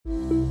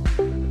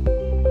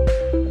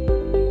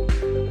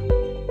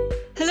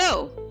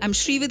I'm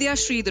Srividya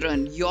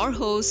Sridharan, your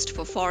host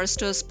for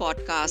Forrester's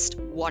podcast,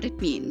 What It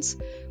Means,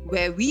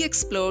 where we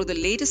explore the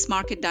latest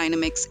market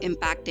dynamics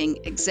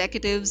impacting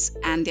executives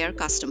and their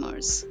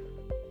customers.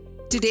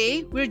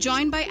 Today, we're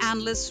joined by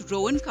analyst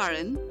Rowan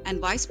Curran and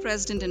Vice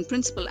President and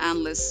Principal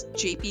Analyst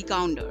JP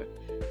Gownder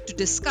to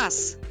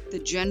discuss the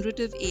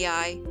generative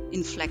AI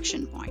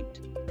inflection point.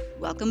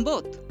 Welcome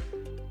both.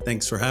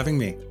 Thanks for having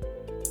me.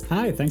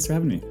 Hi, thanks for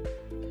having me.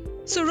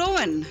 So,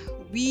 Rowan,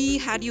 we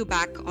had you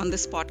back on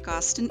this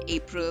podcast in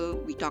April.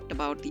 We talked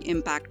about the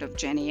impact of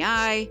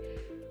genAI,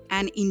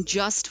 and in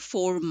just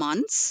 4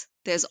 months,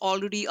 there's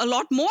already a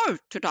lot more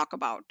to talk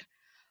about.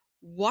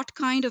 What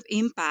kind of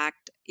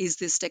impact is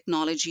this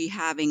technology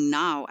having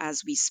now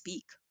as we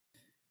speak?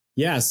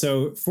 Yeah,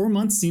 so 4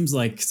 months seems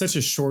like such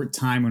a short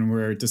time when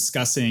we're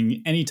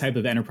discussing any type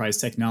of enterprise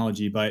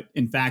technology, but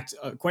in fact,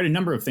 quite a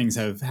number of things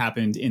have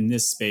happened in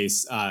this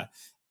space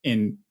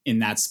in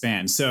that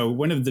span. So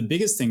one of the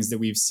biggest things that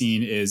we've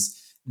seen is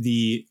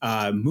the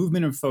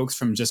movement of folks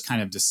from just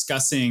kind of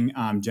discussing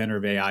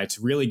generative AI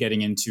to really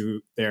getting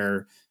into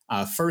their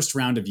first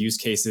round of use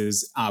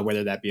cases,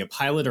 whether that be a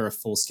pilot or a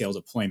full scale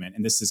deployment.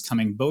 And this is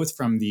coming both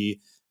from the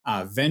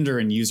vendor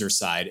and user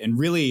side. And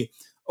really,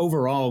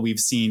 overall, we've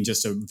seen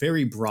just a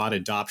very broad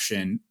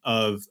adoption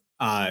of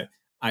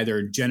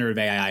either generative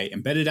AI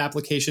embedded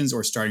applications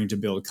or starting to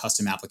build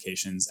custom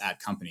applications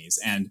at companies.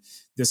 And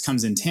this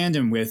comes in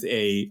tandem with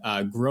a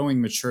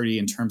growing maturity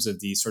in terms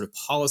of the sort of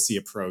policy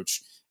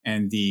approach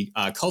and the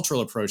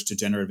cultural approach to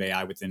generative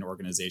AI within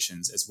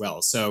organizations as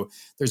well. So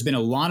there's been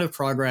a lot of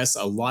progress,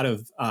 a lot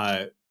of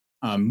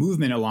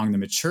movement along the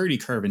maturity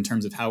curve in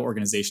terms of how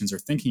organizations are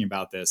thinking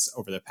about this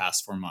over the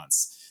past 4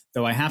 months.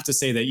 Though I have to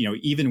say that,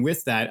 even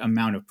with that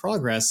amount of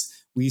progress,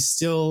 we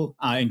still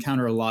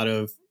encounter a lot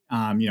of,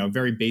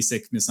 very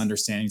basic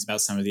misunderstandings about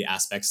some of the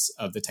aspects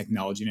of the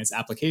technology and its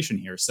application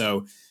here.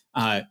 So,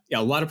 a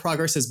lot of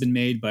progress has been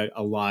made, but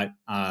a lot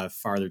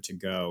farther to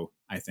go,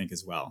 I think,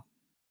 as well.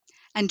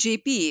 And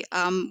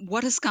JP,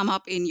 what has come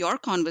up in your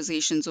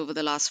conversations over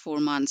the last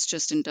 4 months,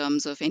 just in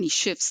terms of any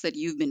shifts that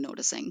you've been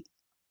noticing?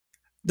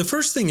 The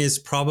first thing is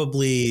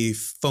probably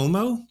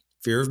FOMO,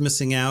 fear of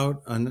missing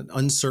out,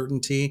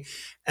 uncertainty.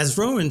 As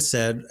Rowan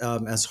said,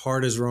 as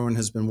hard as Rowan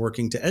has been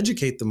working to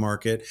educate the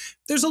market,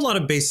 there's a lot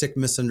of basic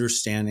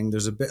misunderstanding.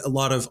 There's a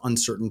lot of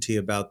uncertainty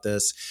about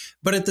this.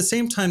 But at the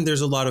same time, there's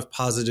a lot of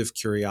positive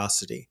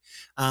curiosity.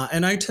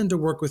 And I tend to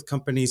work with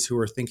companies who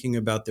are thinking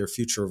about their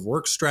future of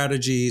work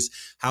strategies,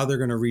 how they're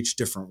going to reach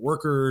different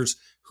workers,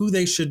 who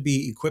they should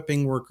be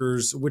equipping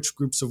workers, which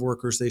groups of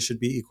workers they should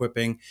be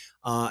equipping,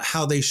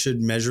 how they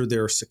should measure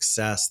their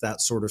success,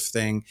 that sort of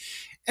thing.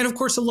 And of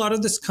course, a lot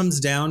of this comes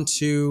down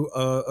to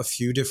a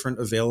few different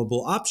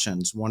available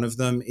options. One of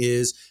them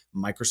is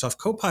Microsoft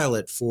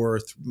Copilot for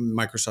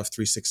Microsoft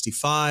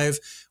 365,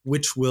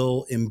 which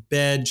will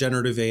embed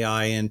generative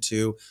AI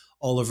into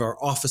all of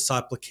our Office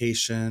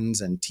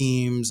applications and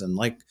Teams and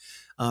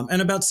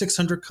about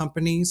 600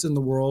 companies in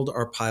the world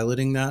are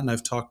piloting that. And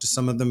I've talked to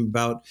some of them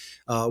about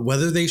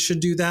whether they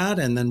should do that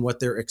and then what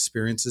their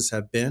experiences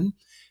have been.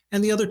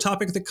 And the other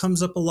topic that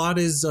comes up a lot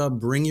is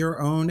bring your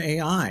own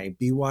AI,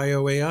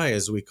 BYOAI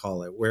as we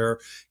call it, where,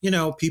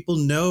 people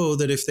know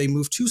that if they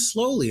move too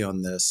slowly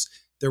on this,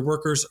 their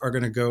workers are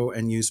going to go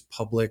and use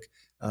public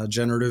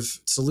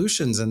generative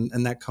solutions.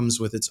 And that comes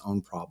with its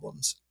own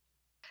problems.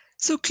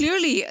 So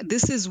clearly,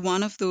 this is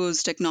one of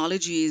those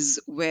technologies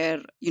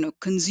where,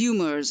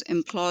 consumers,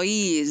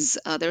 employees,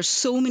 there's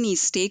so many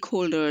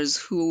stakeholders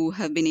who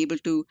have been able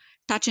to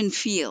touch and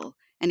feel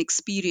and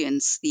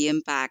experience the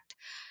impact.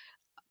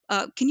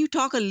 Can you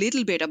talk a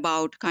little bit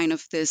about kind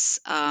of this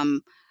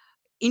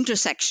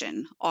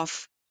intersection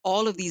of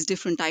all of these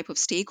different type of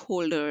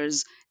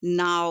stakeholders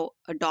now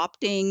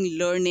adopting,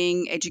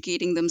 learning,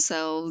 educating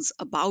themselves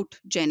about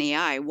Gen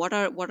AI? What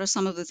are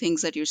some of the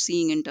things that you're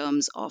seeing in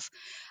terms of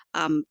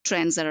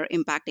trends that are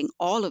impacting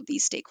all of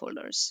these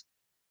stakeholders?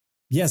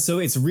 Yeah, so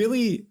it's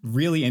really,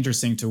 really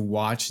interesting to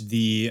watch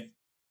the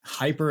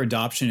hyper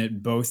adoption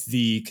at both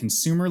the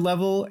consumer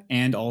level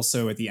and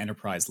also at the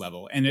enterprise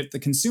level. And at the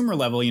consumer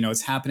level,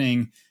 it's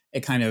happening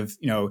at kind of,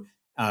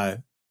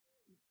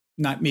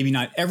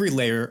 not every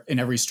layer in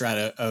every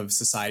strata of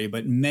society,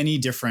 but many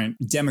different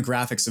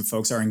demographics of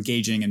folks are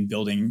engaging and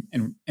building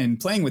and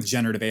playing with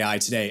generative AI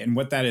today. And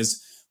what that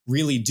is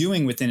really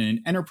doing within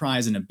an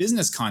enterprise and a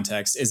business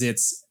context is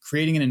it's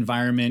creating an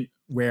environment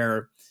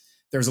where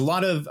there's a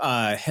lot of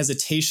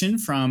hesitation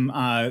from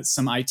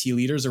some IT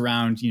leaders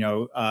around,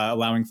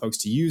 allowing folks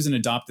to use and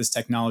adopt this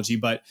technology.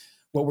 But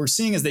what we're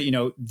seeing is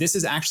that, this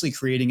is actually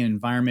creating an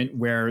environment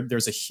where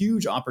there's a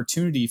huge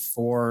opportunity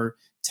for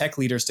tech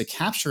leaders to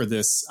capture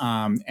this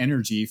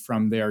energy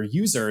from their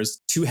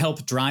users to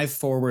help drive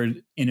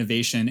forward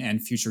innovation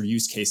and future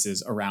use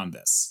cases around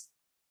this.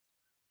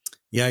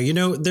 Yeah,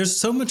 there's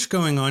so much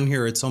going on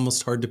here. It's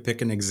almost hard to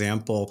pick an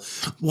example.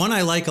 One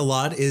I like a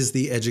lot is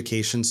the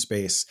education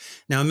space.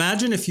 Now,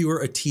 imagine if you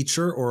were a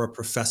teacher or a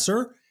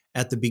professor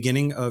at the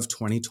beginning of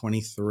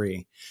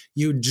 2023.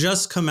 You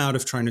just come out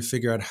of trying to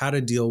figure out how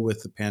to deal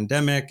with the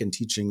pandemic and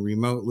teaching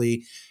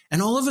remotely.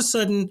 And all of a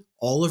sudden,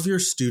 all of your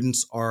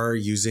students are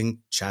using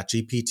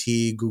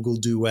ChatGPT, Google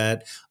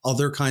Duet,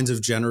 other kinds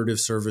of generative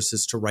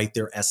services to write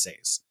their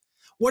essays.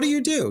 What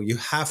do? You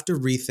have to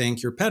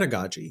rethink your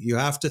pedagogy. You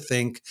have to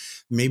think,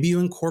 maybe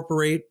you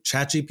incorporate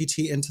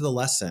ChatGPT into the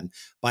lesson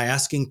by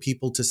asking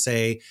people to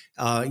say,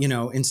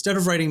 instead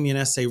of writing me an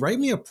essay, write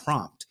me a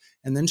prompt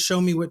and then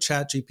show me what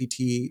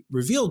ChatGPT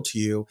revealed to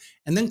you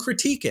and then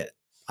critique it.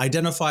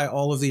 Identify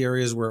all of the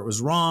areas where it was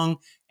wrong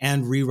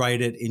and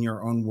rewrite it in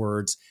your own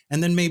words.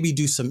 And then maybe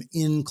do some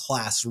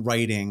in-class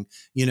writing,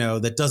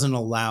 that doesn't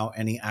allow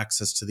any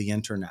access to the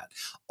internet.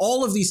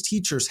 All of these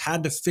teachers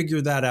had to figure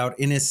that out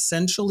in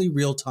essentially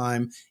real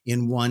time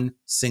in one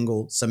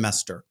single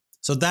semester.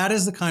 So that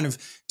is the kind of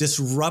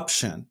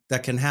disruption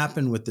that can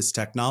happen with this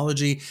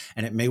technology.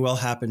 And it may well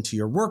happen to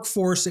your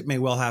workforce. It may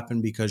well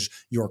happen because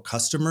your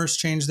customers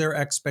change their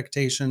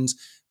expectations.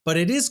 But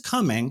it is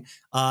coming.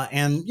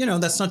 And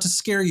that's not to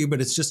scare you,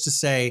 but it's just to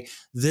say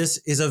this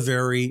is a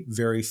very,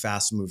 very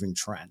fast moving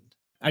trend.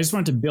 I just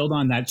wanted to build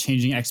on that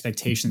changing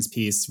expectations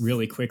piece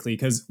really quickly,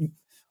 because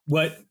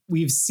what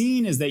we've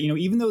seen is that,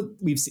 even though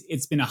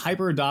it's been a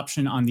hyper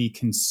adoption on the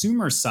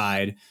consumer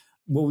side,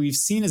 what we've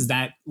seen is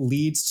that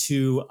leads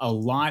to a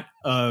lot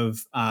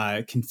of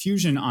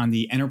confusion on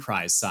the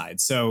enterprise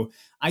side. So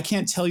I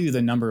can't tell you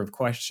the number of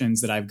questions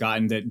that I've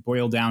gotten that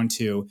boil down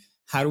to,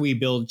 how do we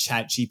build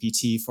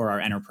ChatGPT for our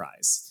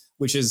enterprise?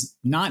 Which is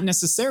not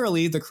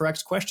necessarily the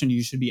correct question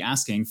you should be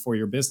asking for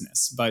your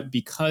business. But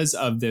because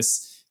of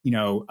this,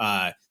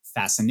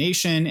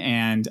 fascination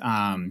and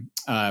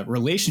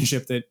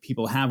relationship that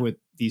people have with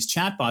these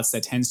chatbots,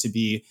 that tends to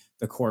be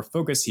the core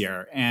focus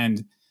here.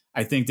 And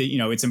I think that,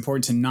 it's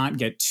important to not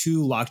get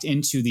too locked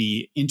into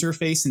the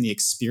interface and the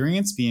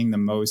experience being the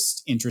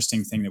most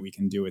interesting thing that we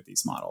can do with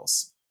these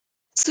models.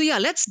 So, yeah,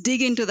 let's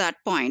dig into that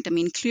point. I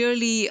mean,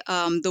 clearly,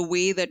 the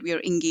way that we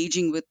are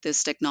engaging with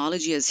this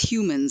technology as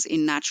humans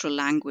in natural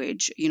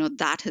language,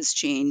 that has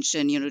changed.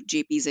 And,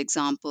 JP's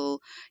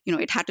example,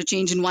 it had to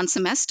change in one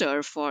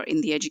semester in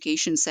the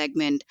education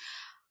segment.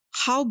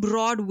 How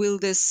broad will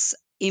this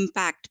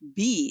impact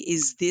be?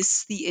 Is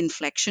this the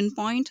inflection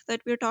point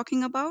that we're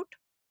talking about?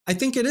 I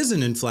think it is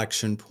an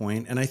inflection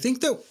point. And I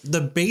think that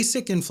the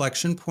basic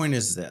inflection point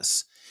is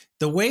this.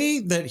 The way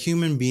that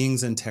human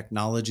beings and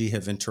technology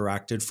have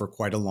interacted for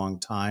quite a long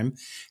time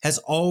has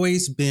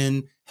always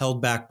been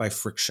held back by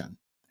friction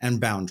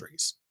and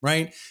boundaries,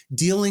 right?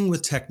 Dealing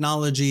with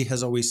technology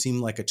has always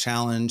seemed like a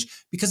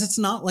challenge because it's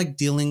not like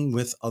dealing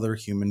with other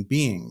human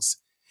beings.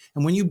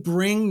 And when you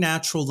bring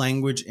natural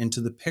language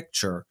into the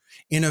picture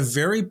in a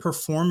very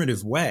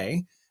performative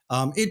way,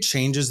 it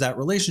changes that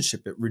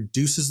relationship. It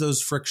reduces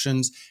those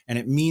frictions. And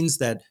it means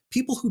that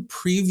people who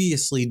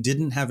previously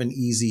didn't have an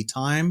easy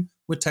time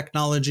with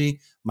technology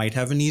might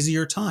have an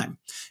easier time.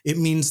 It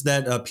means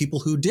that people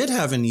who did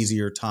have an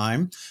easier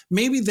time,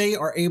 maybe they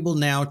are able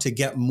now to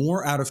get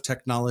more out of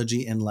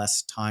technology in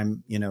less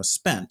time,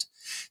 spent.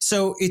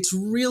 So it's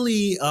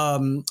really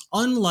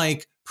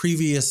unlike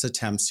previous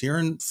attempts here.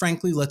 And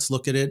frankly, let's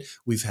look at it.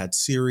 We've had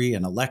Siri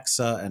and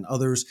Alexa and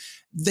others.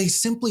 They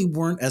simply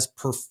weren't as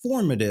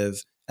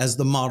performative as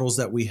the models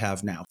that we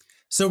have now.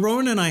 So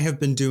Rowan and I have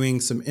been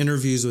doing some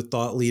interviews with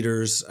thought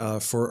leaders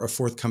for a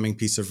forthcoming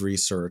piece of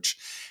research.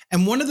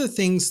 And one of the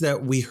things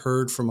that we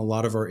heard from a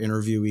lot of our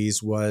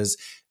interviewees was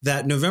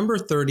that November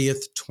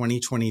 30th,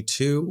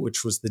 2022,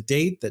 which was the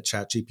date that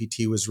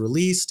ChatGPT was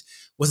released,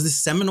 was the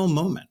seminal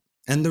moment.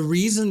 And the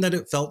reason that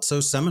it felt so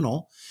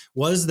seminal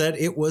was that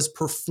it was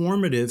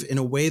performative in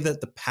a way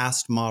that the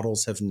past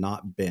models have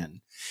not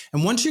been.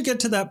 And once you get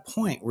to that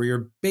point where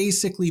you're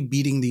basically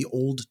beating the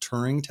old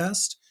Turing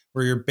test,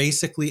 where you're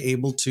basically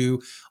able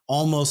to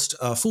almost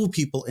fool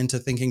people into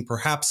thinking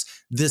perhaps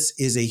this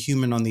is a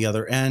human on the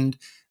other end,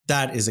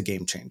 that is a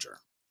game changer.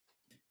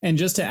 And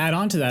just to add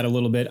on to that a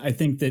little bit, I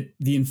think that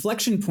the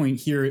inflection point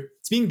here,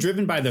 it's being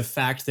driven by the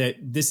fact that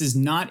this is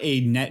not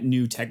a net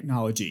new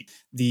technology.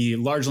 The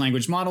large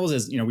language models,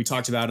 as we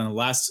talked about on the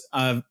last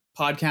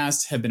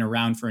podcast, have been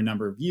around for a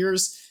number of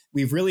years.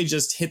 We've really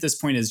just hit this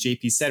point, as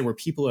JP said, where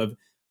people have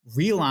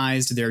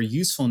realized their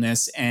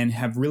usefulness and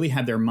have really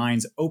had their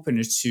minds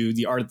open to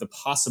the art of the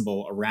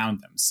possible around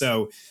them.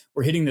 So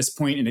we're hitting this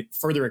point in a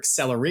further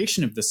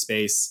acceleration of the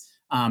space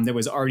that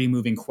was already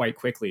moving quite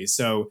quickly.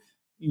 So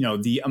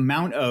the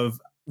amount of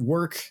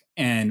work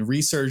and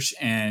research,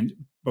 and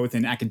both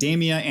in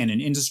academia and in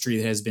industry,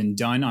 that has been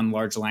done on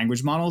large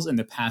language models in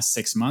the past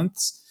 6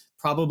 months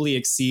probably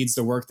exceeds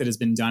the work that has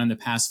been done in the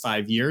past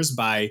 5 years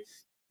by,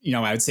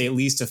 I would say at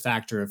least a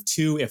factor of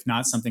 2, if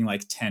not something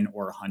like 10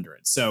 or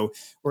 100. So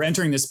we're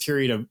entering this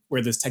period of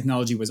where this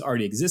technology was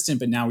already existent,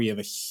 but now we have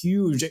a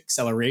huge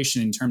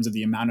acceleration in terms of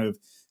the amount of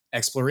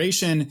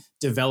exploration,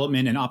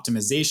 development, and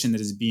optimization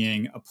that is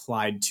being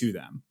applied to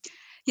them.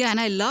 Yeah,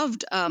 and I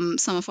loved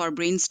some of our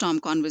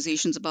brainstorm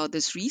conversations about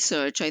this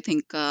research. I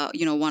think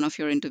one of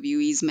your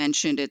interviewees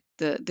mentioned it.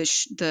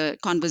 The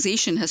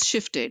conversation has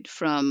shifted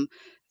from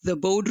the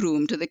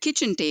boardroom to the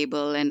kitchen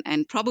table,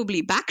 and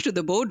probably back to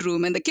the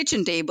boardroom and the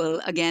kitchen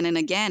table again and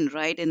again,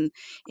 right, in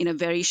a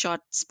very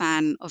short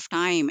span of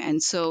time.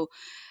 And so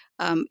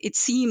it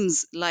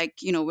seems like,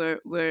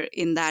 we're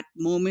in that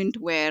moment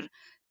where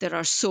there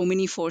are so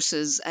many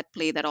forces at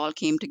play that all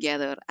came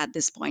together at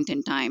this point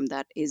in time,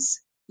 that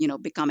is,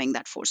 becoming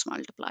that force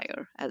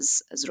multiplier,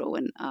 as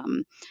Rowan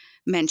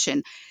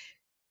mentioned.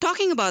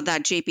 Talking about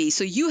that, JP,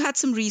 so you had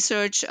some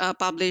research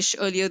published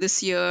earlier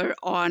this year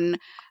on,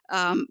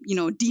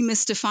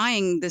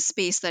 demystifying the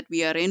space that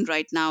we are in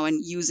right now,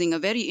 and using a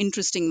very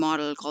interesting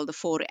model called the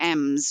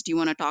 4Ms. Do you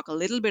want to talk a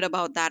little bit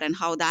about that and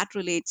how that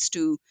relates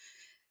to,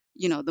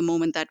 the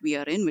moment that we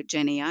are in with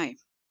Gen AI?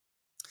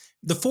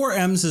 The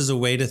 4Ms is a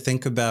way to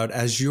think about,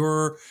 as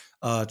you're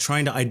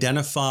trying to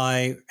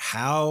identify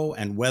how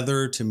and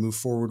whether to move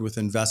forward with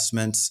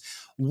investments,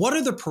 what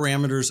are the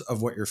parameters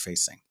of what you're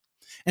facing?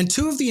 And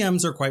two of the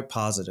M's are quite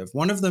positive.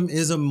 One of them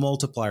is a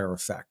multiplier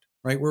effect,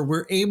 right? Where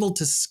we're able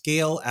to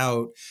scale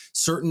out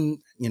certain,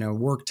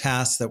 work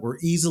tasks that were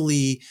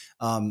easily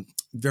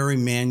very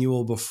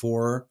manual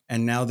before,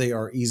 and now they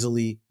are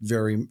easily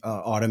very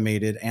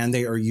automated, and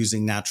they are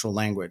using natural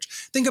language.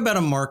 Think about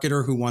a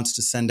marketer who wants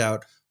to send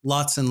out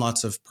lots and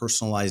lots of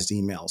personalized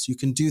emails. You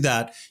can do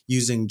that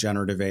using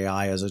generative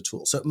AI as a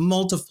tool. So it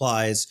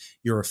multiplies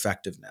your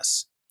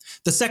effectiveness.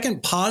 The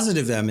second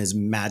positive M is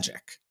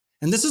magic.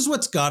 And this is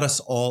what's got us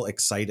all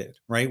excited,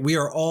 right? We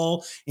are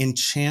all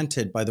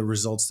enchanted by the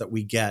results that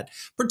we get,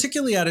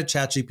 particularly out of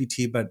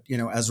ChatGPT. But,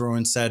 as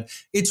Rowan said,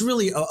 it's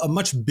really a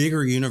much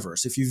bigger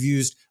universe. If you've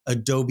used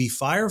Adobe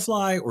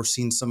Firefly or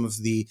seen some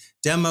of the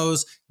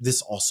demos,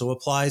 this also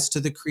applies to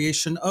the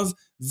creation of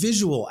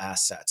visual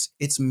assets.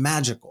 It's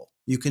magical.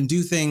 You can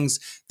do things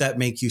that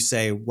make you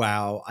say,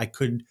 wow, I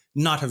could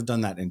not have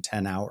done that in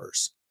 10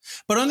 hours.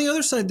 But on the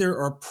other side, there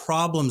are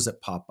problems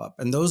that pop up,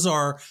 and those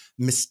are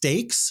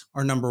mistakes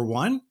are number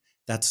one.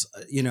 That's,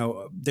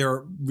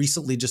 there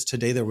recently, just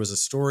today, there was a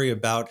story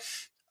about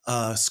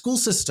a school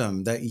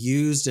system that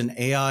used an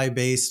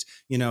AI-based,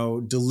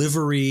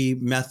 delivery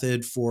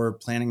method for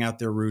planning out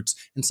their routes,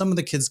 and some of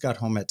the kids got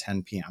home at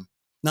 10 p.m.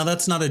 Now,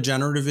 that's not a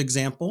generative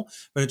example,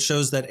 but it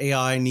shows that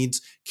AI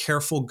needs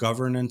careful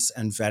governance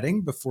and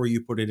vetting before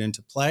you put it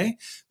into play,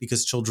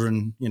 because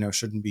children,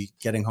 shouldn't be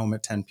getting home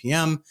at 10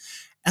 p.m.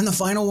 And the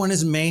final one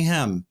is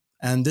mayhem.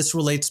 And this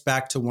relates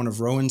back to one of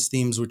Rowan's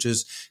themes, which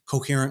is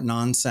coherent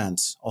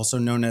nonsense, also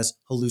known as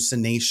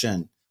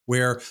hallucination,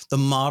 where the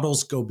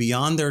models go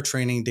beyond their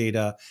training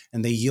data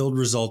and they yield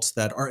results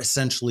that are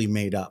essentially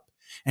made up.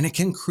 And it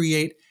can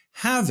create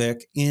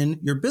havoc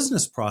in your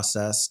business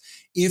process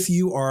if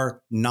you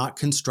are not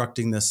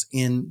constructing this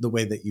in the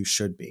way that you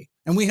should be.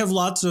 And we have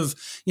lots of,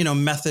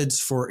 methods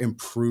for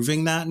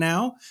improving that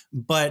now.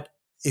 But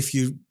if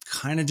you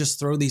kind of just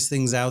throw these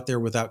things out there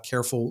without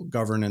careful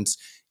governance,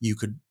 you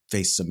could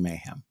face some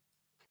mayhem.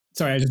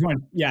 Sorry, I just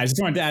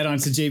wanted to add on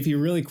to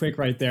JP really quick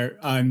right there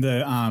on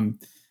the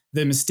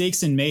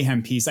mistakes and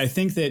mayhem piece. I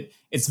think that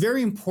it's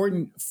very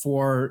important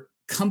for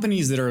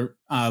companies that are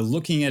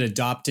looking at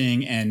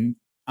adopting and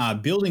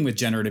building with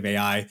generative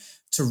AI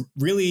to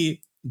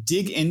really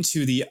dig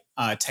into the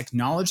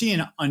technology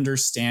and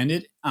understand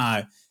it,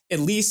 at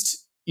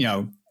least,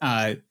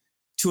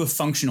 to a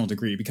functional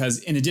degree. Because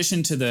in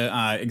addition to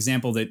the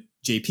example that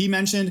JP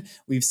mentioned,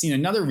 we've seen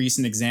another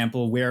recent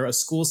example where a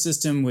school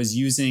system was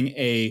using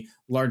a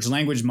large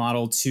language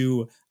model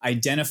to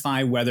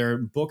identify whether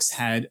books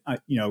had,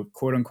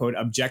 quote unquote,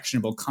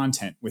 objectionable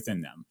content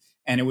within them.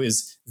 And it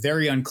was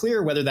very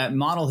unclear whether that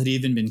model had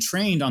even been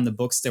trained on the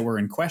books that were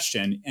in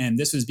question. And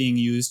this was being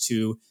used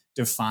to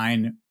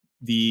define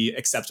the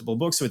acceptable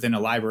books within a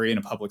library in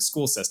a public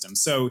school system.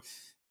 So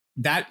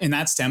that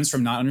stems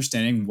from not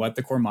understanding what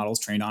the core model is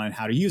trained on and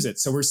how to use it.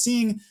 So we're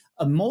seeing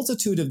a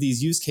multitude of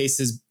these use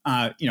cases.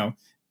 The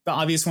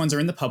obvious ones are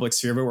in the public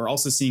sphere, but we're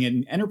also seeing it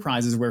in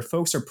enterprises where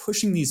folks are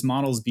pushing these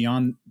models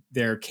beyond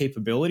their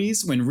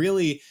capabilities, when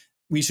really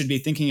we should be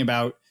thinking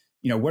about,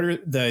 what are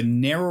the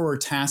narrower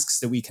tasks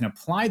that we can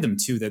apply them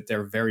to that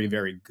they're very,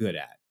 very good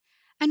at.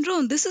 And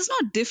Ron, this is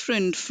not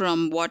different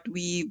from what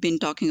we've been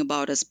talking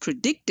about as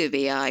predictive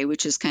AI,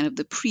 which is kind of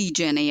the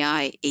pre-Gen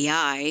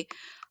AI.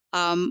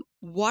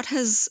 What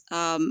has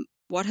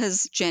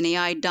Gen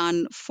AI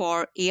done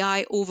for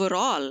AI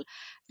overall?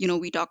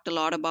 We talked a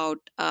lot about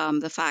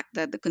the fact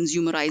that the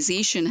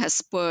consumerization has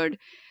spurred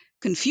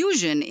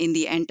confusion in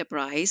the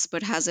enterprise,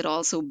 but has it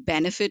also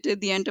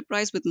benefited the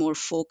enterprise with more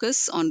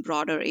focus on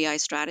broader AI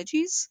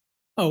strategies?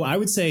 Oh, I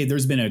would say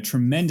there's been a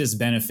tremendous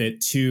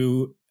benefit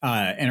to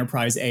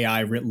enterprise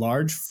AI writ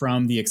large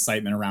from the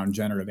excitement around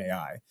generative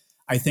AI.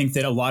 I think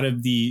that a lot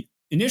of the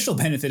initial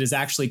benefit is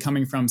actually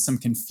coming from some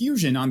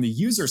confusion on the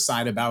user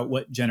side about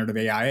what generative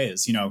AI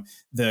is.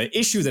 The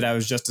issue that I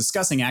was just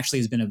discussing actually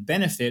has been a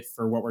benefit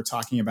for what we're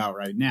talking about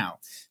right now,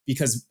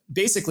 because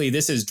basically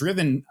this has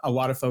driven a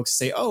lot of folks to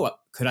say, oh,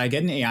 could I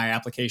get an AI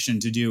application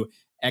to do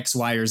X,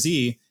 Y, or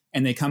Z?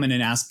 And they come in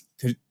and ask,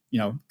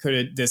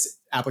 could this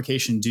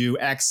application do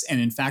X? And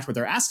in fact, what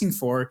they're asking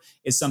for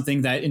is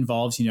something that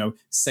involves,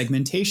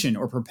 segmentation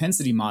or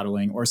propensity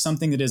modeling, or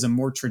something that is a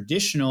more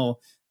traditional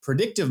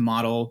predictive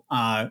model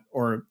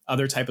or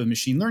other type of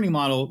machine learning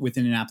model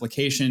within an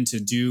application to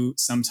do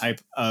some type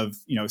of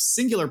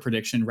singular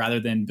prediction rather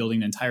than building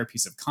an entire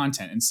piece of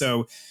content. And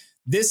so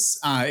this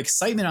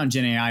excitement on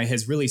GenAI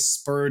has really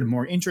spurred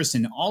more interest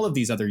in all of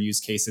these other use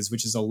cases,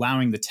 which is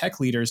allowing the tech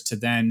leaders to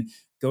then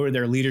go to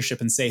their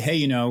leadership and say,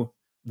 hey,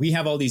 we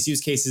have all these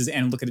use cases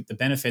and look at the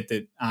benefit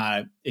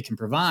that it can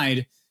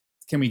provide.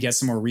 Can we get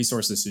some more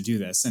resources to do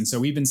this? And so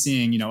we've been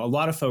seeing, a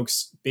lot of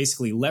folks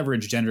basically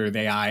leverage generative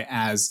AI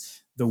as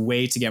the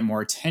way to get more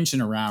attention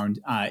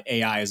around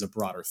AI as a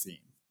broader theme.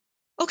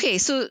 Okay,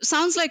 so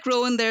sounds like,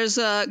 Rowan, there's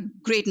a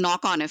great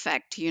knock-on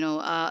effect.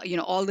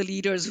 All the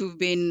leaders who've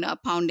been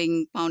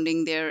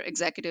pounding their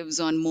executives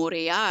on more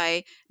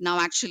AI now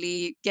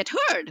actually get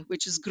heard,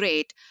 which is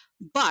great.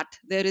 But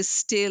there is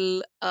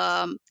still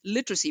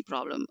literacy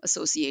problem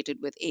associated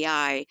with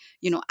AI.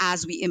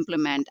 As we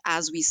implement,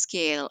 as we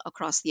scale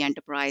across the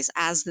enterprise,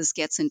 as this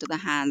gets into the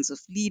hands of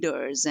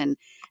leaders and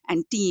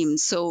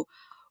teams. So,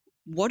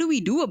 what do we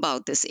do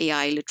about this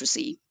AI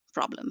literacy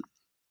problem?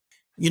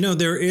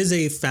 There is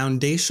a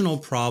foundational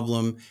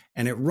problem,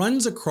 and it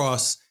runs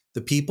across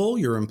the people,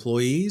 your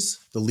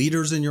employees, the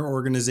leaders in your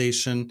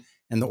organization,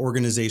 and the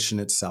organization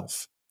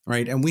itself,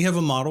 right? And we have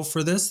a model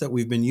for this that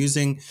we've been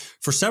using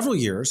for several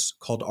years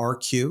called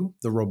RQ,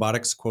 the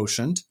robotics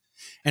quotient.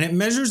 And it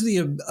measures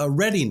the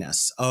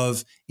readiness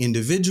of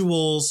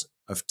individuals,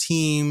 of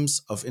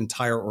teams, of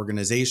entire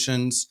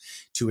organizations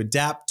to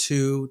adapt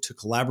to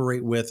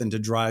collaborate with, and to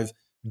drive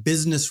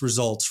business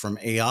results from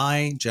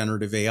AI,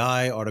 generative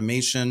AI,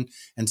 automation,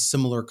 and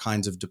similar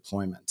kinds of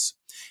deployments.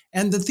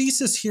 And the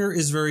thesis here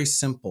is very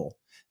simple,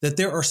 that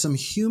there are some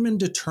human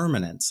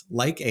determinants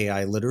like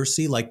AI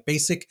literacy, like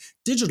basic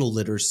digital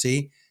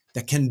literacy,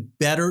 that can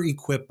better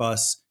equip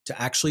us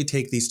to actually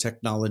take these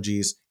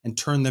technologies and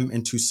turn them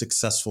into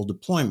successful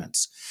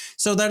deployments.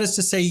 So that is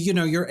to say,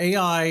 your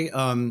AI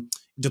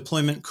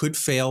deployment could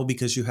fail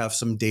because you have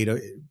some data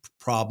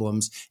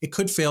problems. It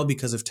could fail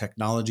because of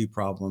technology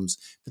problems.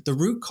 But the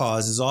root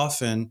cause is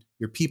often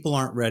your people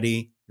aren't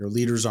ready, your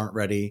leaders aren't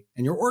ready,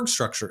 and your org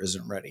structure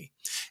isn't ready.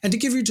 And to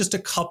give you just a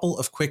couple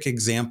of quick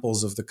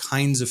examples of the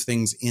kinds of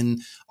things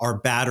in our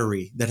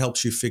battery that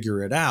helps you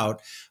figure it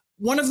out,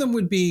 one of them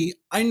would be,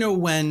 I know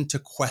when to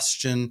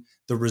question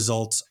the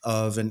results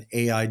of an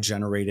AI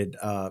generated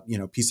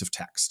piece of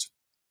text.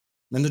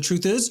 And the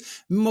truth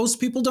is, most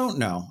people don't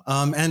know.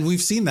 And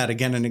we've seen that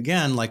again and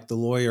again, like the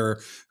lawyer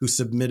who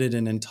submitted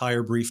an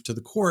entire brief to the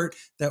court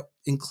that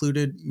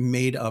included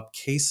made up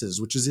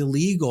cases, which is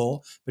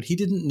illegal, but he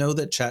didn't know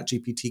that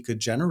ChatGPT could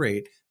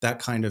generate that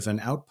kind of an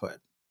output.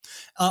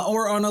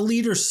 Or on a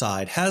leader's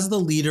side, has the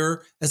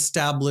leader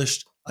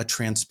established a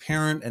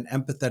transparent and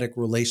empathetic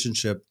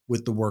relationship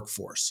with the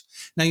workforce?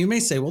 Now, you may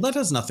say, well, that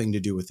has nothing to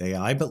do with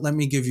AI, but let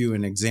me give you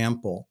an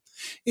example.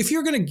 If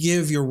you're going to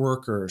give your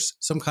workers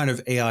some kind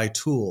of AI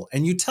tool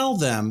and you tell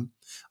them,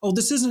 oh,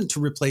 this isn't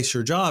to replace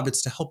your job,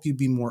 it's to help you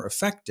be more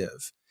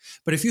effective.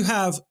 But if you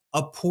have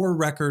a poor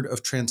record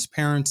of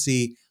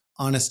transparency,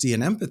 honesty,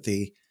 and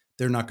empathy,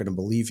 they're not going to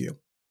believe you.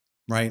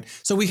 Right.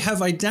 So we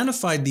have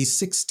identified these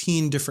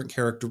 16 different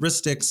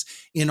characteristics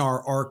in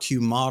our RQ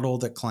model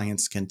that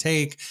clients can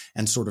take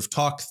and sort of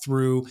talk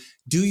through.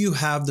 Do you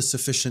have the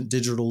sufficient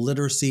digital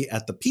literacy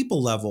at the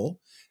people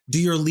level? Do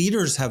your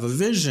leaders have a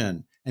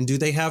vision? And do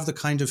they have the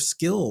kind of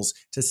skills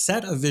to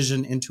set a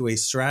vision into a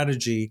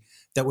strategy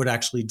that would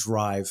actually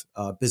drive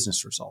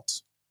business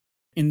results?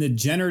 In the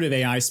generative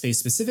AI space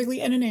specifically,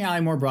 and in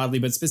AI more broadly,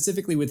 but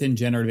specifically within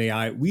generative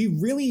AI, we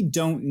really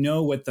don't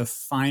know what the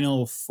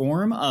final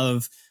form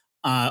of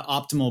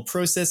optimal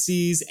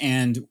processes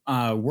and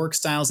work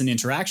styles and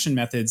interaction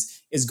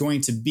methods is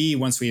going to be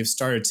once we have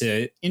started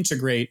to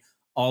integrate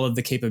all of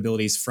the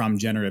capabilities from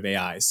generative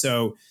AI.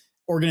 So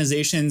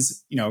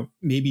organizations,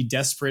 may be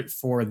desperate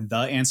for the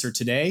answer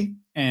today.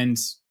 And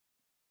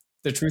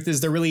the truth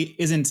is there really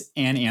isn't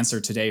an answer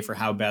today for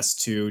how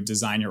best to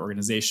design your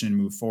organization and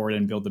move forward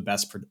and build the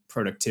best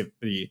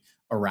productivity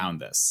around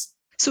this.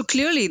 So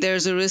clearly,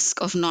 there's a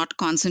risk of not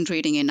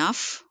concentrating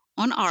enough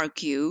on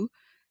RQ.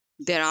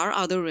 There are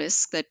other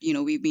risks that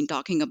we've been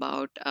talking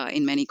about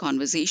in many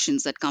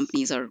conversations that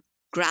companies are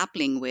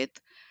grappling with.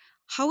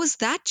 How has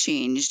that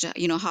changed?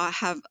 How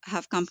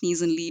have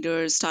companies and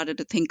leaders started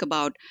to think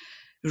about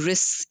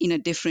risks in a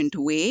different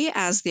way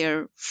as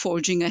they're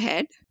forging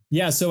ahead?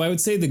 Yeah, so I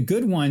would say the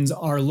good ones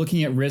are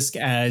looking at risk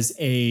as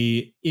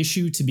a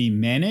issue to be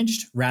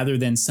managed rather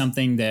than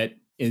something that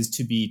is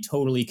to be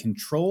totally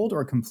controlled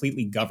or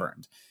completely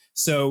governed.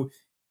 So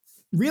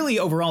really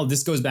overall,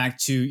 this goes back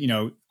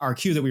to, our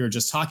cue that we were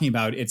just talking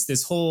about. It's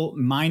this whole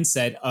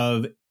mindset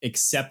of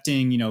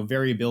accepting,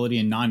 variability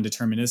and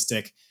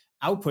non-deterministic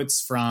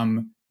outputs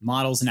from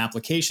models and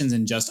applications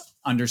and just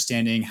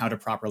understanding how to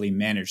properly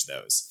manage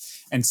those.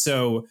 And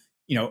so,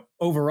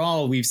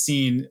 overall, we've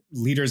seen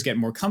leaders get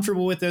more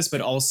comfortable with this,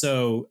 but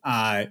also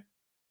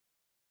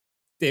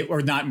they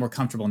or not more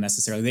comfortable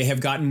necessarily. They have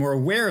gotten more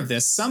aware of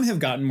this. Some have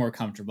gotten more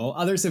comfortable.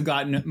 Others have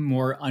gotten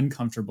more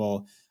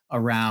uncomfortable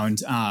around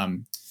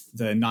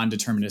the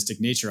non-deterministic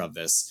nature of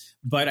this.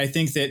 But I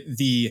think that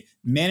the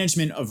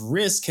management of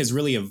risk has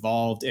really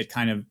evolved at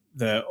kind of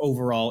the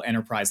overall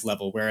enterprise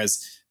level.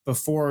 Whereas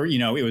before,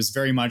 it was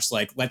very much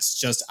like, let's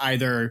just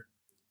either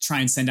try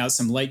and send out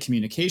some light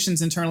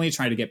communications internally,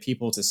 try to get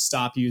people to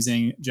stop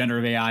using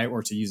generative AI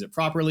or to use it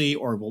properly,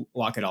 or we'll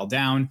lock it all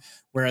down.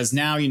 Whereas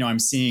now, I'm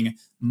seeing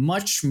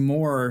much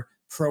more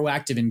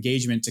proactive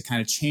engagement to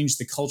kind of change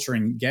the culture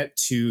and get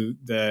to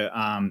the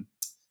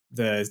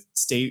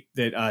state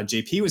that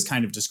JP was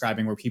kind of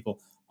describing, where people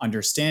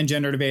understand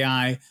generative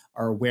AI,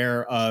 are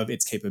aware of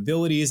its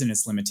capabilities and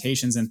its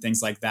limitations and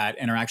things like that,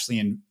 and are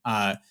actually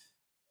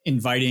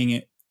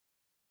inviting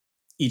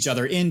each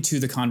other into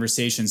the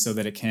conversation so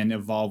that it can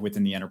evolve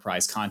within the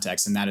enterprise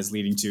context. And that is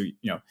leading to,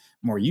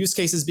 more use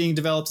cases being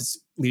developed. It's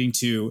leading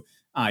to,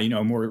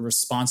 more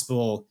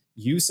responsible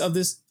use of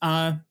this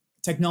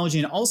technology.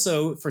 And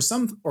also for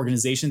some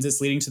organizations, it's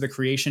leading to the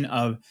creation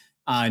of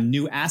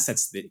new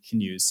assets that it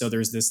can use. So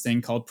there's this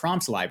thing called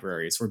prompt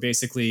libraries, where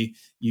basically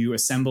you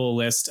assemble a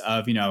list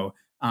of,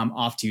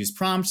 off to use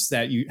prompts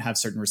that you have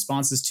certain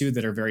responses to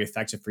that are very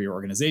effective for your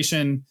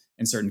organization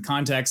in certain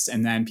contexts,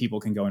 and then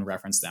people can go and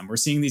reference them. We're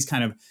seeing these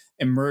kind of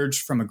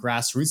emerge from a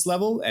grassroots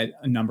level at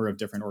a number of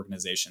different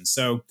organizations.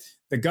 So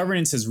the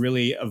governance has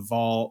really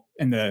evolved,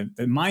 and the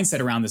mindset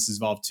around this has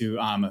evolved to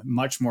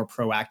much more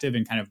proactive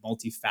and kind of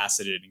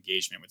multifaceted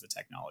engagement with the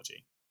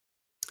technology.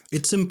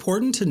 It's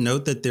important to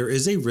note that there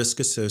is a risk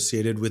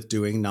associated with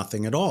doing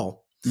nothing at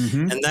all.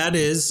 Mm-hmm. And that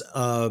is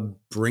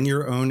bring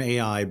your own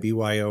AI,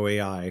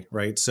 BYOAI,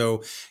 right?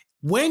 So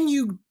when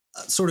you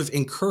sort of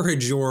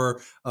encourage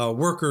your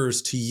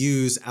workers to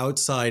use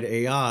outside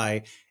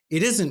AI,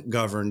 it isn't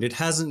governed. It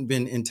hasn't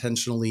been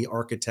intentionally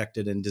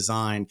architected and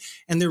designed.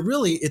 And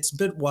it's a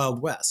bit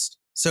Wild West.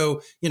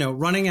 So,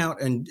 running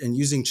out and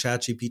using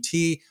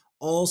ChatGPT,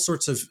 all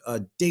sorts of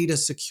data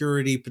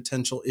security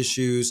potential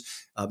issues.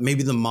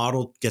 Maybe the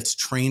model gets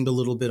trained a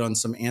little bit on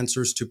some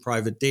answers to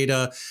private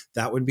data.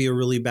 That would be a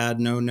really bad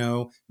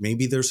no-no.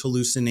 Maybe there's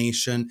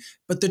hallucination.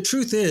 But the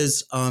truth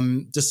is,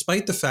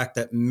 despite the fact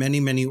that many,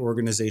 many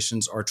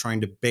organizations are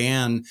trying to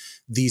ban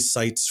these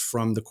sites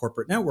from the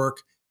corporate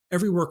network,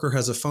 every worker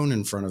has a phone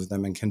in front of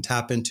them and can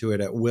tap into it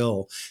at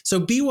will. So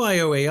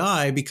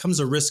BYOAI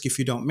becomes a risk if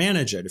you don't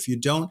manage it, if you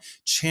don't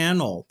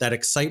channel that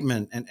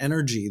excitement and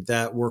energy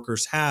that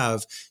workers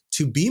have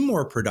to be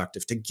more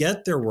productive, to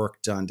get their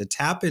work done, to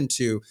tap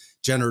into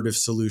generative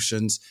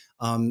solutions.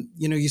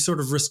 You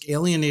sort of risk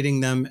alienating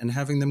them and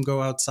having them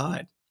go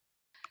outside.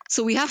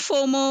 So we have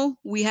FOMO,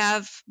 we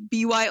have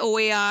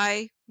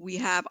BYOAI, we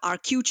have our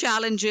Q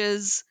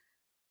challenges.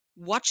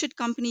 What should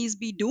companies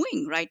be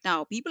doing right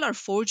now? People are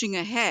forging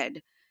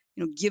ahead,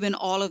 given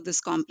all of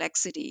this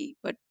complexity.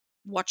 But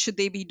what should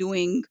they be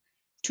doing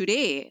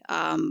today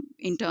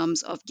in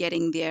terms of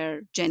getting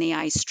their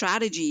GenAI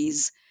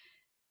strategies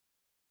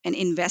and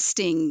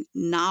investing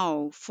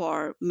now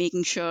for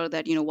making sure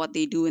that what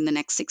they do in the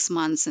next 6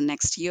 months and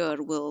next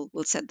year will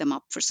set them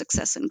up for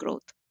success and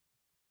growth?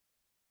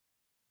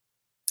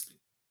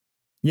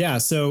 Yeah,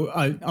 so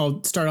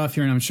I'll start off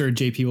here, and I'm sure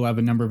JP will have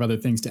a number of other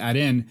things to add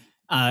in.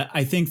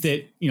 I think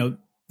that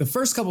the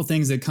first couple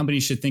things that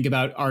companies should think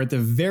about are, at the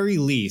very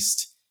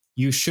least,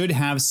 you should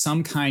have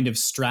some kind of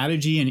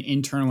strategy and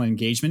internal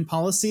engagement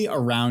policy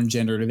around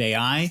generative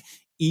AI,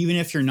 even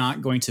if you're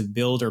not going to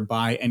build or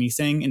buy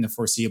anything in the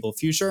foreseeable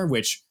future,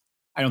 which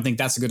I don't think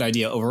that's a good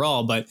idea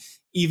overall. But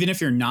even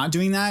if you're not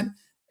doing that,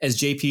 as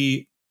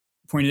JP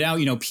pointed out,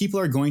 people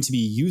are going to be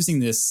using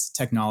this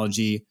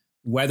technology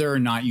whether or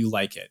not you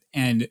like it.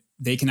 And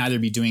they can either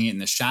be doing it in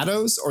the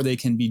shadows, or they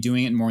can be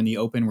doing it more in the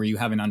open, where you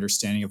have an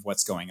understanding of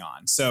what's going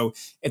on. So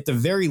at the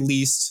very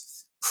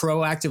least,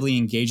 proactively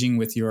engaging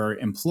with your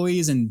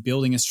employees and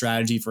building a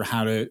strategy for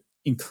how to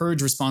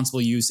encourage responsible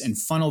use and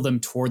funnel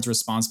them towards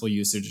responsible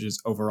usages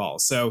overall.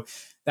 So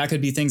that could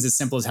be things as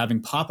simple as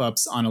having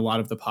pop-ups on a lot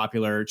of the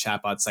popular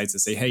chatbot sites that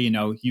say, hey,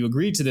 you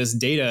agreed to this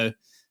data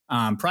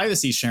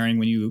privacy sharing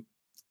when you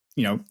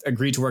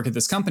agreed to work at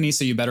this company,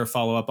 so you better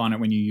follow up on it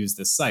when you use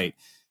this site.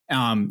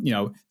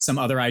 Some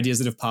other ideas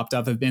that have popped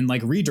up have been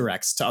like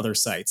redirects to other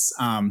sites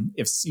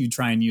if you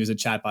try and use a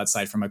chatbot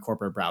site from a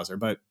corporate browser.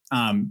 But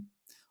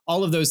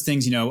all of those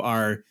things,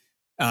 are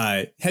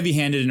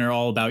heavy-handed and are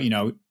all about,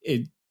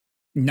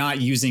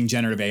 not using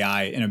generative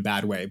AI in a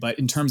bad way. But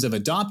in terms of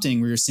adopting,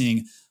 we're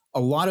seeing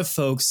a lot of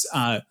folks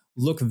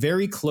look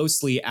very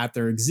closely at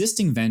their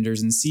existing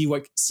vendors and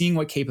seeing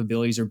what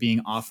capabilities are being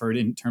offered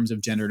in terms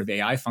of generative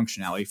AI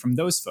functionality from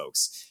those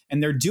folks.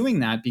 And they're doing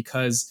that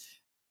because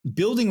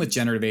building with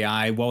generative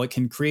AI, while it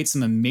can create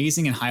some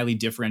amazing and highly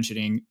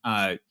differentiating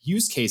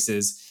use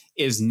cases,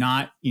 is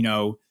not,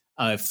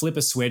 flip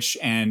a switch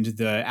and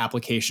the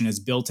application is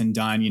built and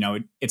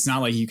done. It's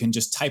not like you can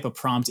just type a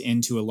prompt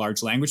into a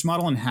large language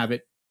model and have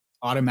it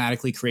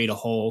automatically create a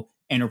whole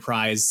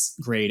enterprise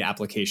grade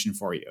application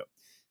for you.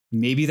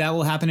 Maybe that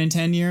will happen in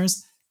 10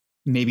 years,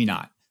 maybe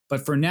not.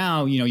 But for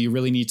now, you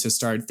really need to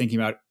start thinking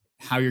about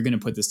how you're going to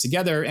put this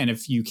together. And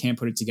if you can't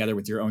put it together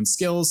with your own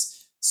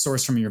skills,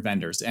 source from your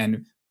vendors.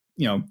 And,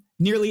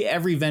 nearly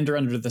every vendor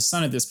under the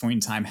sun at this point in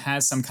time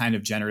has some kind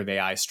of generative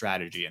AI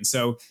strategy. And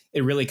so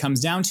it really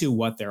comes down to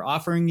what they're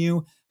offering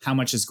you, how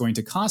much it's going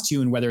to cost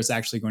you, and whether it's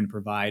actually going to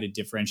provide a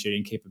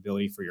differentiating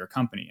capability for your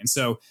company. And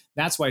so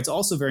that's why it's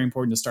also very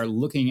important to start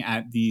looking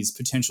at these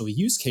potential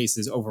use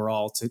cases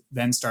overall to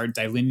then start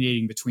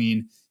delineating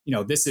between,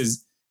 this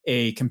is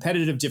a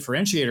competitive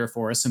differentiator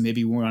for us. So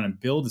maybe we want to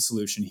build a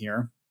solution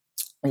here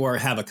or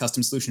have a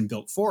custom solution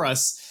built for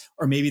us.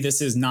 Or maybe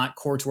this is not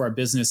core to our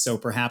business. So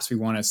perhaps we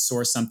want to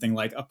source something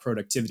like a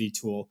productivity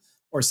tool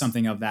or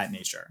something of that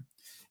nature.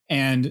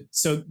 And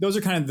so those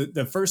are kind of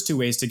the first two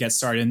ways to get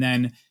started. And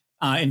then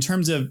in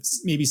terms of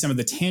maybe some of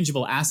the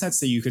tangible assets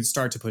that you could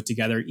start to put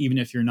together, even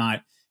if you're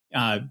not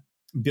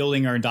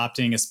building or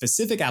adopting a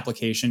specific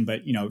application,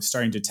 but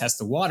starting to test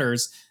the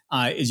waters,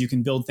 is you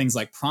can build things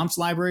like prompt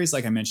libraries,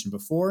 like I mentioned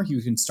before.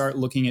 You can start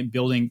looking at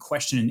building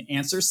question and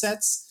answer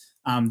sets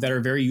that are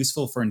very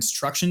useful for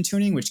instruction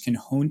tuning, which can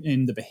hone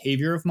in the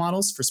behavior of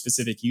models for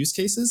specific use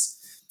cases.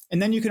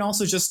 And then you can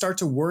also just start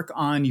to work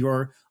on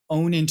your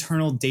own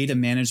internal data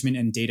management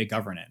and data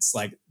governance.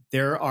 Like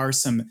there are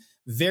some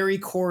very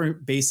core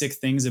basic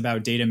things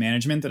about data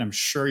management that I'm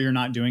sure you're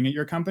not doing at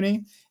your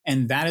company.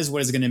 And that is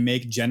what is going to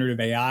make generative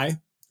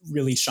AI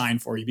really shine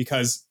for you,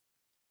 because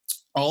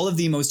all of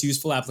the most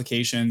useful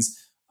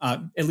applications,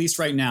 at least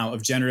right now,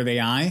 of generative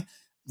AI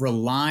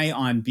rely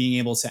on being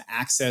able to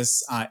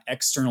access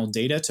external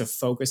data to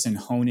focus and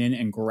hone in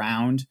and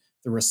ground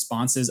the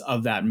responses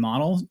of that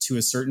model to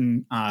a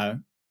certain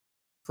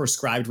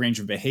prescribed range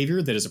of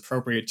behavior that is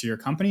appropriate to your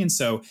company. And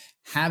so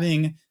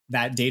having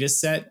that data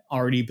set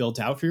already built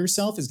out for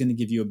yourself is going to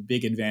give you a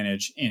big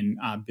advantage in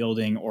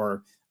building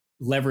or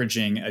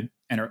leveraging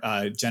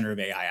a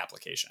generative AI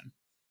application.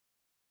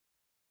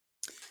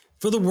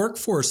 For the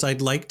workforce,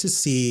 I'd like to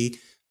see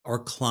our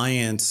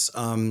clients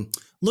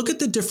look at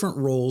the different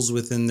roles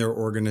within their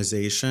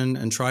organization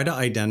and try to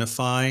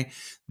identify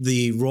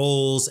the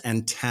roles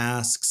and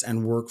tasks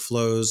and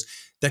workflows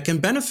that can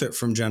benefit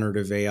from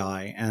generative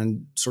AI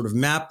and sort of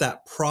map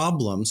that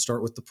problem,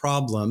 start with the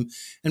problem,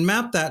 and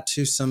map that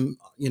to some,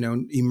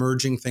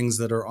 emerging things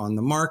that are on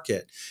the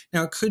market.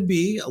 Now, it could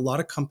be a lot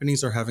of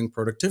companies are having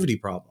productivity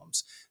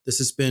problems. This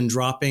has been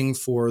dropping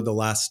for the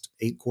last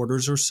 8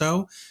 quarters or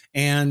so.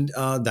 And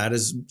that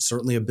is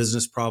certainly a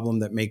business problem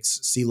that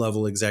makes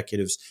C-level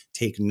executives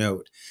take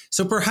note.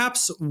 So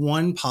perhaps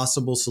one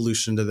possible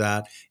solution to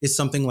that is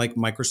something like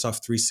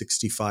Microsoft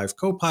 365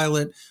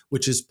 Copilot,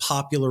 which is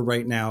popular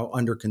right now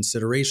under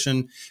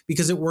consideration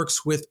because it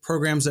works with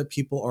programs that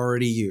people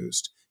already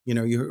used.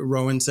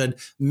 Rowan said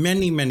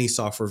many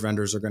software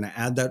vendors are going to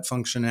add that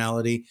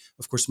functionality.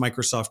 Of course,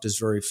 Microsoft is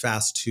very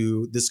fast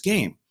to this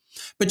game.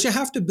 But you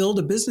have to build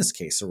a business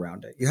case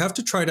around it. You have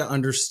to try to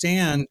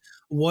understand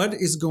what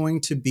is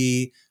going to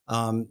be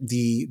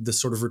the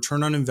sort of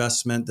return on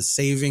investment, the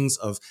savings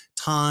of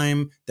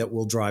time that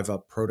will drive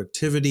up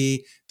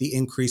productivity, the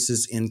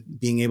increases in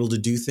being able to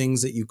do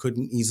things that you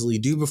couldn't easily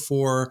do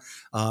before.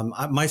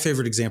 My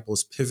favorite example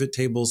is pivot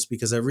tables,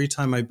 because every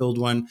time I build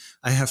one,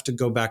 I have to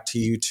go back to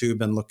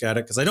YouTube and look at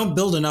it because I don't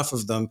build enough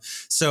of them.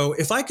 So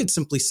if I could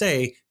simply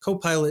say,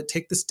 Copilot,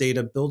 take this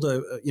data, build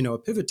a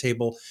pivot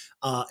table.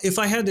 If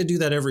I had to do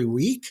that every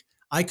week,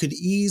 I could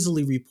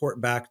easily report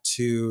back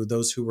to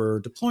those who were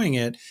deploying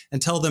it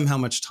and tell them how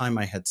much time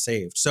I had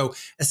saved. So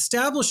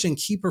establishing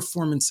key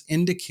performance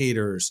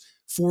indicators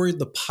for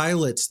the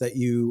pilots that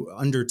you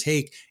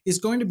undertake is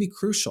going to be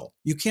crucial.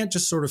 You can't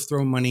just sort of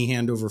throw money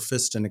hand over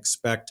fist and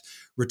expect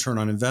return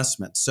on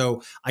investment.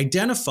 So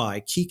identify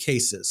key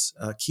cases,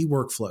 key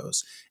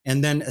workflows,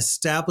 and then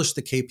establish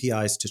the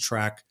KPIs to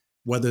track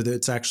whether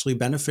it's actually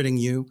benefiting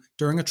you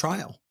during a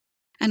trial.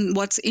 And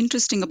what's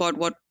interesting about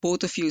what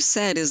both of you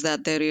said is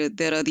that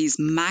there are these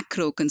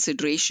macro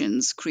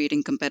considerations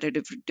creating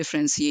competitive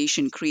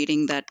differentiation,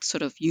 creating that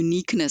sort of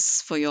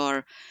uniqueness for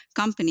your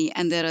company.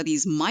 And there are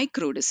these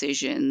micro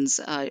decisions,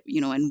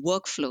 and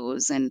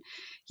workflows and,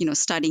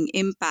 studying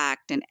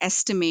impact and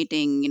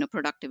estimating,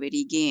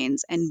 productivity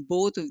gains. And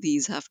both of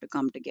these have to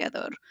come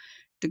together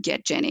to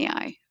get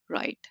GenAI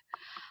right.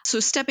 So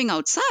stepping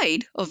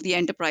outside of the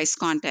enterprise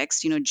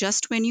context,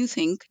 just when you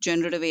think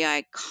generative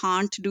AI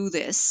can't do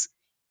this,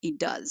 it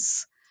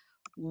does.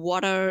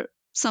 What are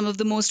some of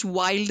the most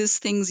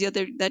wildest things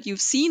that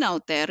you've seen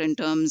out there in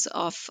terms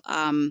of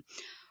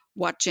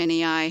what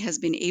GenAI has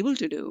been able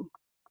to do?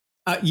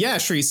 Yeah,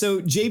 Shri.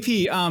 So, JP,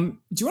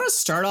 do you want to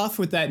start off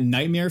with that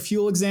nightmare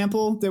fuel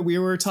example that we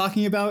were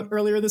talking about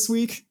earlier this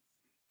week?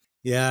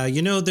 Yeah,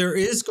 there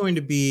is going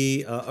to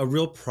be a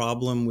real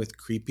problem with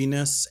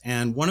creepiness.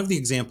 And one of the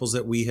examples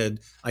that we had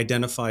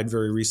identified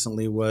very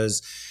recently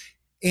was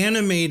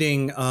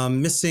animating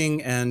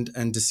missing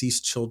and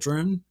deceased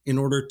children in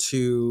order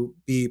to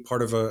be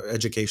part of an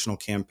educational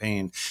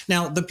campaign.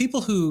 Now, the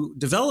people who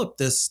developed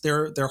this,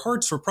 their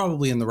hearts were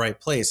probably in the right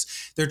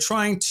place. They're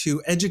trying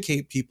to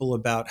educate people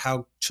about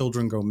how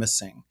children go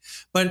missing.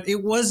 But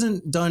it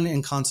wasn't done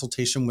in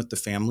consultation with the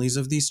families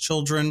of these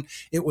children.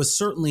 It was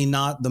certainly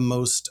not the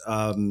most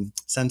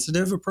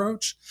sensitive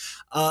approach.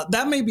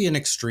 That may be an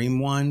extreme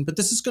one, but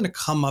this is going to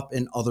come up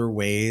in other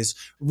ways.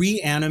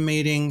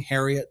 Reanimating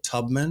Harriet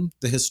Tubman,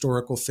 the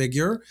historical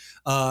figure,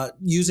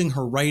 using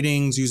her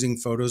writings, using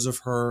photos of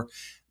her.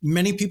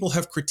 Many people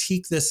have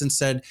critiqued this and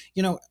said,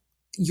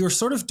 you're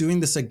sort of doing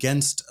this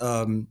against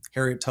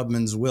Harriet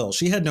Tubman's will.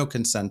 She had no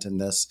consent in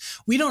this.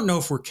 We don't know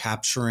if we're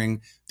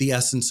capturing the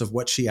essence of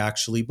what she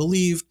actually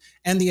believed,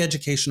 and the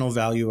educational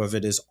value of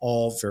it is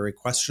all very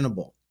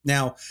questionable.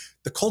 Now,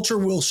 the culture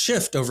will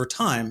shift over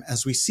time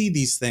as we see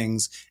these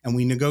things and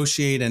we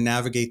negotiate and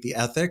navigate the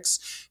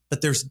ethics,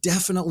 but there's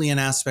definitely an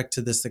aspect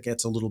to this that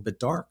gets a little bit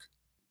dark.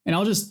 And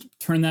I'll just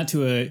turn that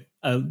to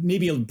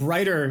maybe a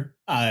brighter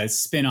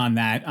spin on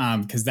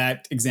that, because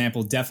that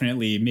example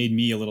definitely made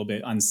me a little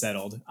bit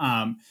unsettled.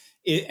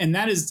 And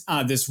that is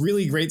this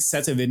really great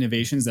set of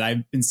innovations that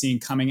I've been seeing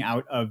coming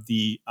out of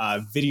the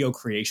video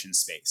creation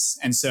space.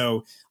 And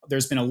so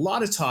there's been a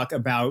lot of talk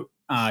about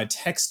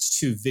text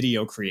to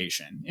video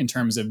creation in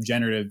terms of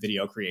generative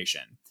video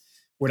creation.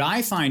 What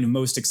I find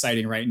most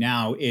exciting right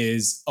now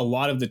is a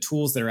lot of the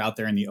tools that are out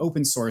there in the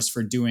open source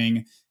for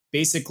doing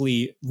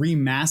basically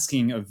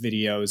remasking of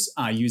videos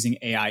using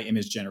AI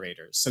image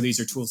generators. So these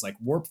are tools like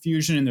Warp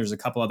Fusion, and there's a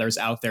couple others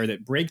out there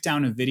that break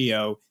down a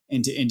video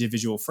into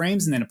individual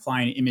frames and then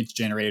apply an image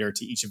generator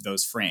to each of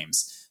those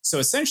frames. So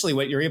essentially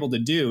what you're able to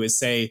do is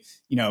say,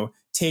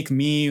 take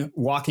me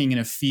walking in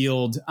a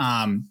field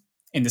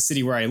in the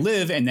city where I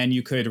live, and then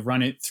you could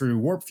run it through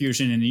Warp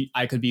Fusion, and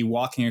I could be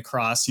walking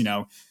across,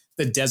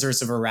 the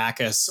deserts of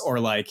Arrakis, or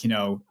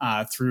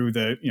through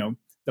the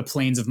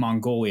plains of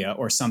Mongolia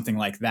or something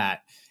like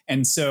that.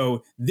 And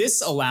so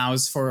this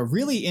allows for a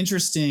really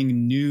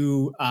interesting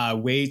new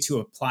way to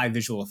apply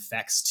visual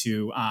effects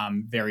to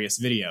various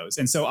videos.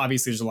 And so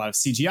obviously there's a lot of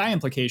CGI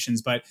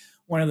implications, but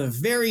one of the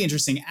very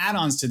interesting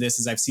add-ons to this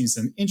is I've seen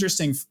some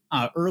interesting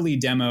early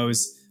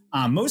demos,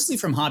 mostly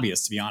from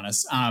hobbyists, to be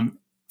honest,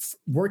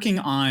 working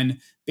on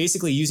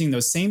basically using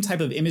those same type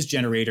of image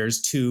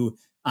generators to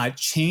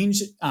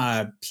change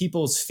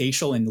people's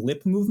facial and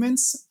lip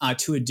movements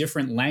to a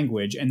different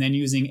language, and then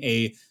using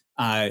a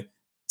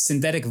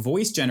synthetic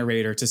voice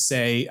generator to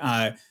say,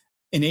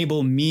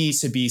 enable me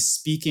to be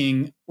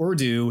speaking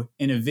Urdu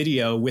in a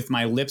video with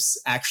my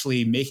lips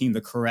actually making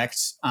the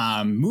correct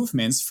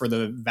movements for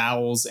the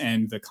vowels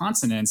and the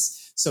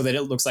consonants so that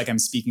it looks like I'm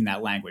speaking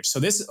that language. So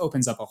this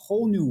opens up a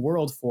whole new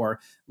world for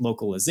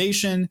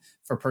localization,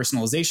 for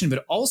personalization,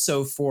 but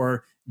also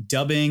for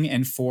dubbing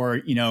and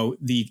for,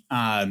 the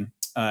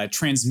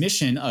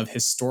transmission of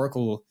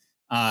historical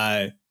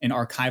and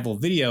archival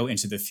video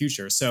into the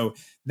future. So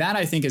that,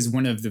 I think, is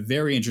one of the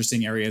very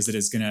interesting areas that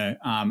is going to,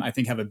 I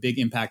think, have a big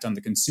impact on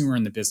the consumer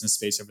and the business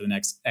space over the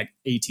next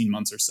 18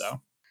 months or so.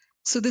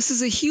 So this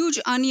is a huge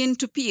onion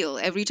to peel.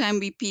 Every time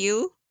we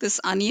peel this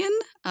onion,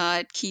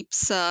 it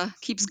keeps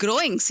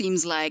growing,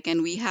 seems like,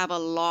 and we have a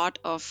lot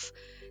of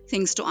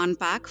things to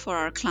unpack for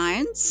our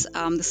clients.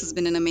 This has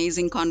been an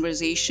amazing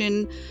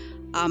conversation.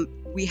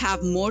 We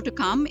have more to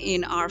come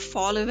in our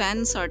fall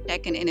events, our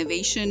tech and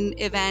innovation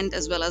event,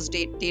 as well as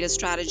data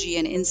strategy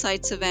and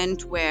insights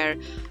event, where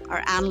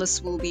our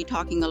analysts will be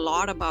talking a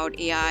lot about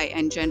AI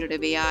and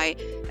generative AI,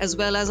 as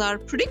well as our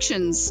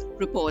predictions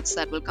reports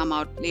that will come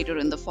out later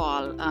in the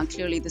fall.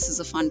 Clearly, this is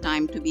a fun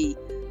time to be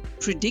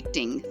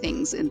predicting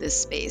things in this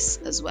space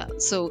as well.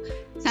 So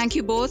thank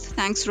you both.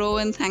 Thanks,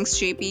 Rowan. Thanks,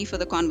 JP, for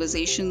the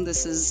conversation.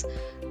 This is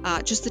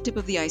just the tip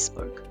of the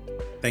iceberg.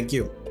 Thank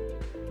you.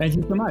 Thank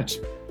you so much.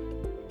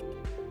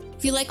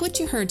 If you like what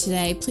you heard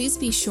today, please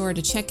be sure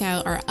to check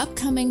out our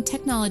upcoming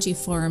technology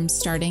forum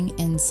starting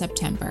in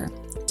September.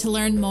 To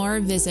learn more,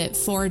 visit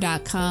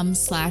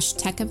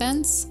for.com/tech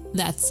events.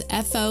 That's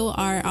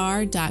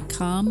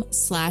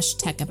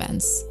FORR.com/tech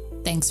events.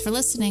 Thanks for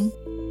listening.